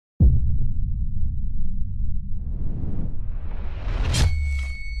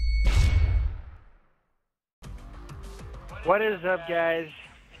What is up, guys?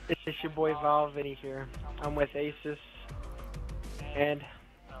 It's your boy Veni here. I'm with Asus and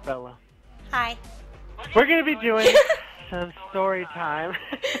Bella. Hi. We're gonna be doing some story time.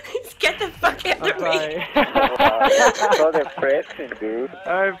 Get the fuck out of me. Wow, so depressing, dude.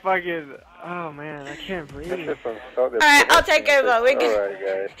 I fucking. Oh man, I can't breathe. This is so Alright, I'll take over. We're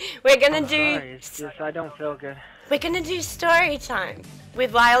gonna do. Sorry, it's just I don't feel good. We're gonna do story time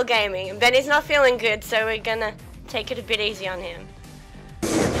with Lyle Gaming. Benny's not feeling good, so we're gonna take it a bit easy on him.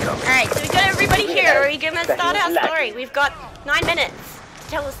 Alright, so we've got everybody here. We're gonna start our story. We've got 9 minutes to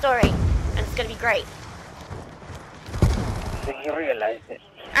tell the story, and it's gonna be great. You realize it.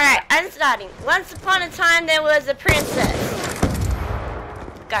 Alright, I'm starting. Once upon a time, there was a princess.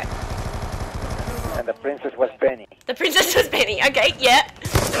 Go. And the princess was Penny. The princess was Benny. Okay, yeah.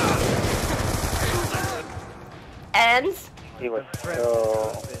 And He was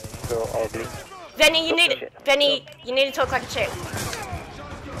so ugly. Benny, you need to talk like a chick.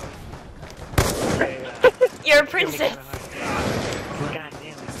 You're a princess. God damn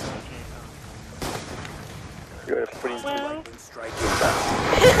it. You're a princess. Well, I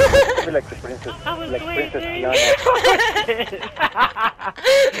feel like the princess, like Princess Diana.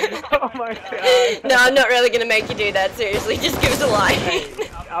 Oh my god. No, I'm not really gonna make you do that. Seriously, just give us a line.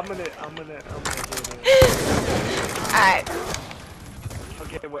 I'm gonna do this. Alright.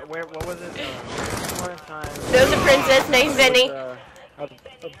 Okay, what was it? One time. There was a princess named Veni. A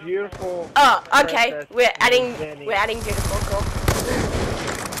beautiful. Oh, okay. princess We're adding Veni. beautiful. Cool.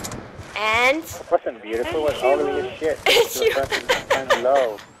 And It wasn't beautiful, it was ugly as shit. She It was kind of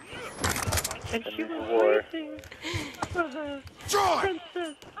low. And she this was war. waiting for her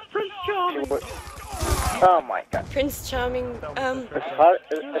Prince Charming. Oh my god. Prince Charming.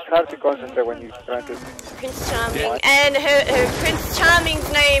 It's hard to concentrate when you're trying to... Prince Charming, and her Prince Charming's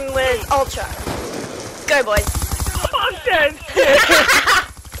name was Ultra. Go, boys. Oh, shit!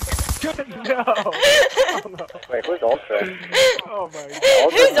 No. Oh, no. Wait, who's Ultra? Oh my god.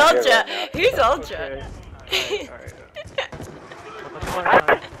 Who's Ultra's Ultra? here right Who's Ultra? Okay.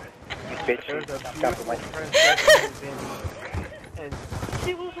 Alright. You bitch, There was a come to beautiful my... princess and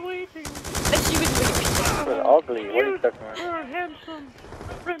she was waiting. And she was weeping. It was ugly, what are you talking about? You're handsome,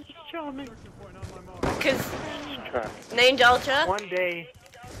 Prince Charming. Because named Ultra. One day.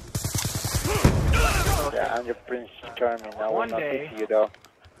 Yeah, I'm your Prince Charming. I will One not day. teach you though.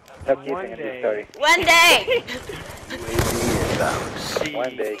 Stop keeping One in day. this story. One day. She,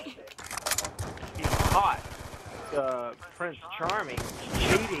 One day. He caught Prince Charming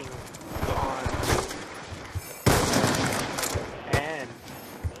cheating on, and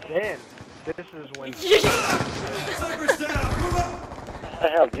then this is when. What the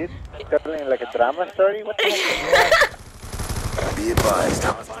hell, dude? Telling like a drama story? What the heck? Be advised,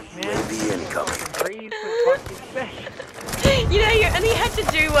 Man, UAV incoming. breathe for fucking sake. You know, you only had to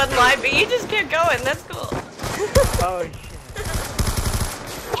do one line, but you just kept going. That's cool. Oh shit.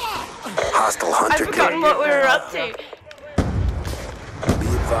 Hostile I've hunter forgotten killer. what we were up to. Be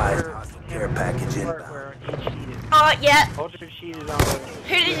advised, hostile care package inbound. Where he cheated. Oh, yeah. Ultra cheated on her.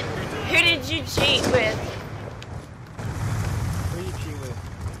 Who did you cheat with? Who you cheat with?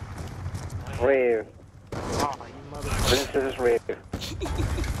 Rave. Oh, you mother. Princess Rave.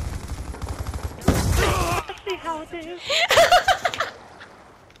 See how it is.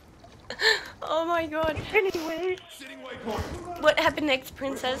 Oh my god. Anyways, What happened next,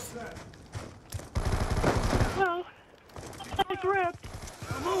 princess? well, I grabbed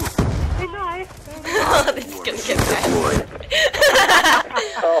a knife. Oh, this is gonna get bad. Deployed.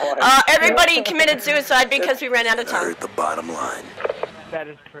 Oh my Everybody committed suicide because we ran out of I time. heard the bottom line. That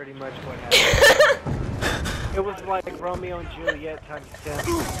is pretty much what happened. It was like Romeo and Juliet times 10,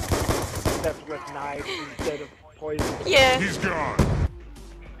 except with knives instead of poison. Yeah. He's gone.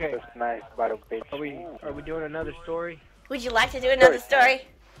 Okay, That's nice, bottle bitch. are we doing another story? Would you like to do another story?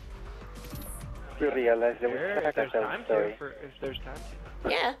 We realized that we Sure, can't if there's tell time the story. to. If there's time to.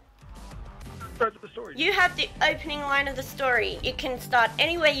 Yeah. Start the story. You have the opening line of the story. It can start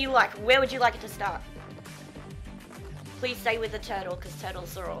anywhere you like. Where would you like it to start? Please stay with the turtle, because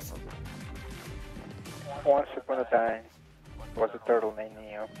turtles are awesome. Once upon a time, was a turtle named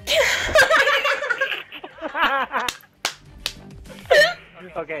Neo.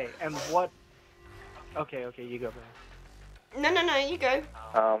 Okay, and what? Okay, you go, man. No, you go.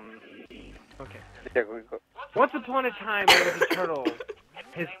 Okay. Yeah, we go. Once upon a time, there was a turtle.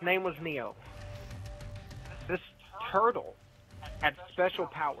 His name was Neo. This turtle had special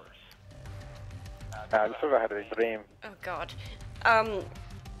powers. This is I had a dream. Oh god.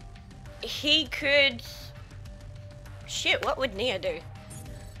 He could... Shit, what would Neo do?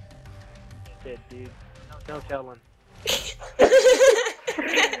 Shit, dude. No telling.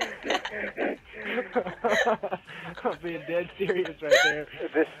 I'm being dead serious right there.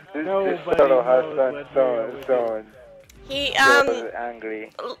 This Nobody turtle has knows someone He,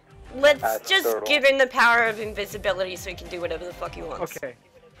 angry. let's just give him the power of invisibility so he can do whatever the fuck he wants. Okay.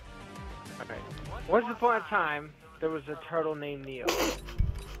 Okay. Once upon a time, there was a turtle named Neo.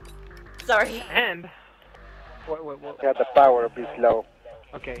 Sorry. And... What? He had the power of be slow.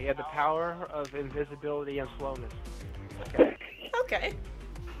 Okay, he had the power of invisibility and slowness. Okay. Okay.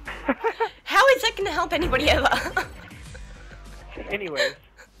 How is that gonna help anybody ever? Anyways,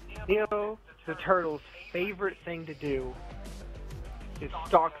 Neo, the turtle's favorite thing to do is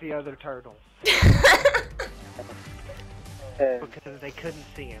stalk the other turtles. Because they couldn't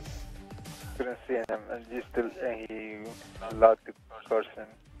see him. Couldn't see him, and he loved to curse him.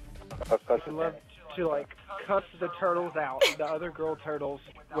 He loved to, like, cuss the turtles out, the other girl turtles,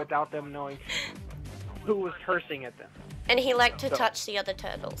 without them knowing who was cursing at them. And he liked to touch the other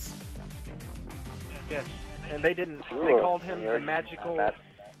turtles. Yes, and they didn't. They called him the magical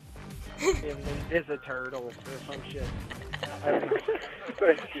Invisi-turtle or some shit. I don't know.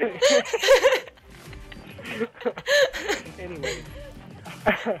 Anyway.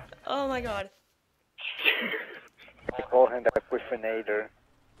 Oh my god. They call him the Quiffinator.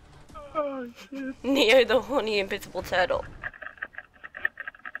 Oh shit. Neo the horny invisible turtle.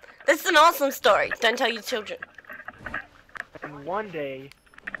 This is an awesome story. Don't tell your children. And one day,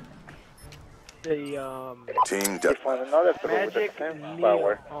 the Team He found another turtle with the magic same Neo.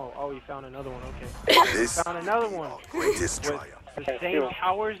 power. Oh, you found another one. Okay. This Found another one greatest with triumph. the same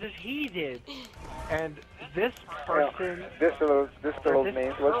powers as he did, and this person. This turtle's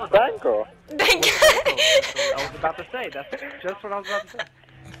name was Franco. Thank I was about to say. That's just what I was about to say.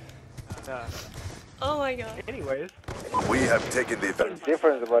 Oh my god. Anyways. We have taken the The advantage.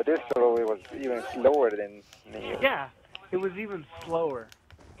 difference about this turtle, it was even slower than Neo. Yeah, it was even slower.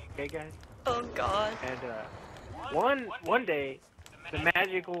 Okay, guys. Oh god. And one day, the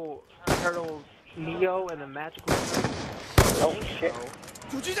magical turtles Neo and the magical turtles Oh shit.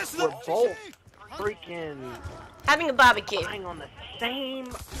 were both freaking Having a barbecue. flying on the same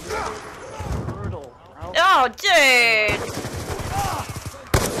turtle, bro. Oh dude.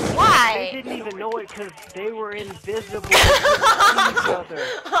 They Why? didn't even know it because they were invisible to each other.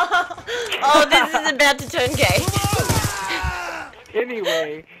 Oh, this is about to turn gay.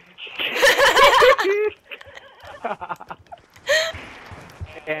 Anyway.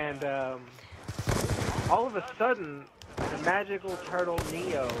 And all of a sudden, the magical turtle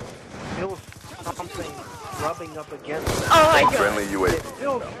Neo feels something rubbing up against him. Oh my god. Friendly It UAV.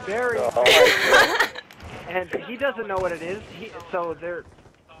 feels very, Oh, and he doesn't know what it is. So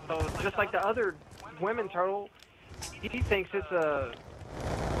just like the other women turtle, he thinks it's a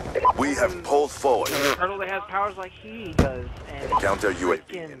We have pulled forward. turtle that has powers like he does, and Counter UAV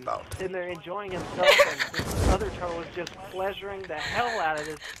freaking inbound. sitting there enjoying himself, and this other turtle is just pleasuring the hell out of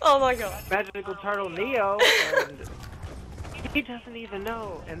this Oh my god. magical turtle Neo, and he doesn't even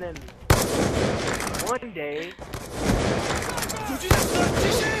know. And then one day,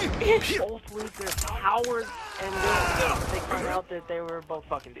 both lose their powers, and then they find out that they were both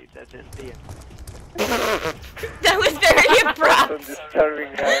fucking dudes. That's it. The end. That was very some abrupt.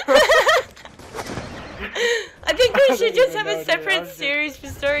 disturbing I think we should just have even a know, dude. I separate was just- series for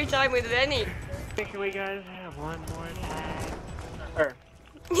story time with Veni. Think we guys have one more time? Or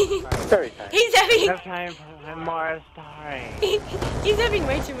Story time. He's having have time for one more story? he's having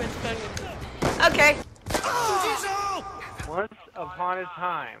way too much fun with this. Okay. Once upon a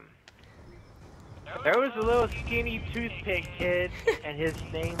time, there was a little skinny toothpick kid, and his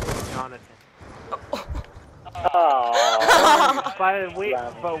name was Jonathan. Oh.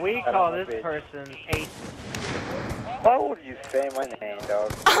 But we call this person Ace. Why would you say my name,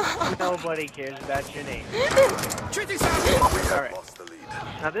 dog? Nobody cares about your name. We have Alright. lost the lead.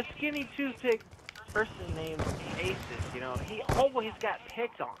 Now this skinny toothpick person named Aces, you know, he always got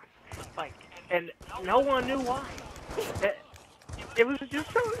picked on. Like, and no one knew why. It was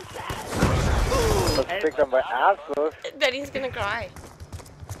just so sad. Let's pick up my assholes. Betty's gonna cry.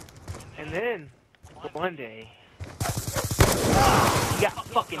 And then, one day, he got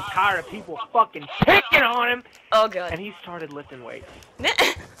fucking tired of people fucking picking on him, Oh god. and he started lifting weights.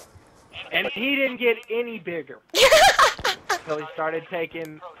 And he didn't get any bigger. So he started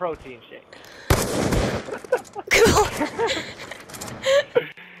taking protein shakes.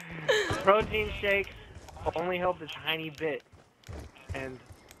 Protein shakes only helped a tiny bit. And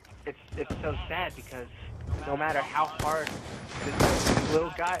it's so sad because no matter how hard this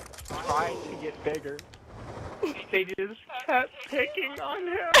little guy tried to get bigger, they just kept picking on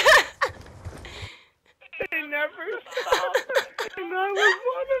him. They never stopped, and I was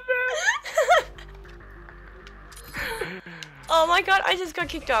one of them. Oh my god, I just got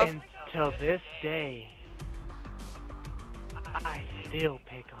kicked off. Until this day, I still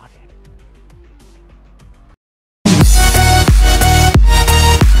pick on him.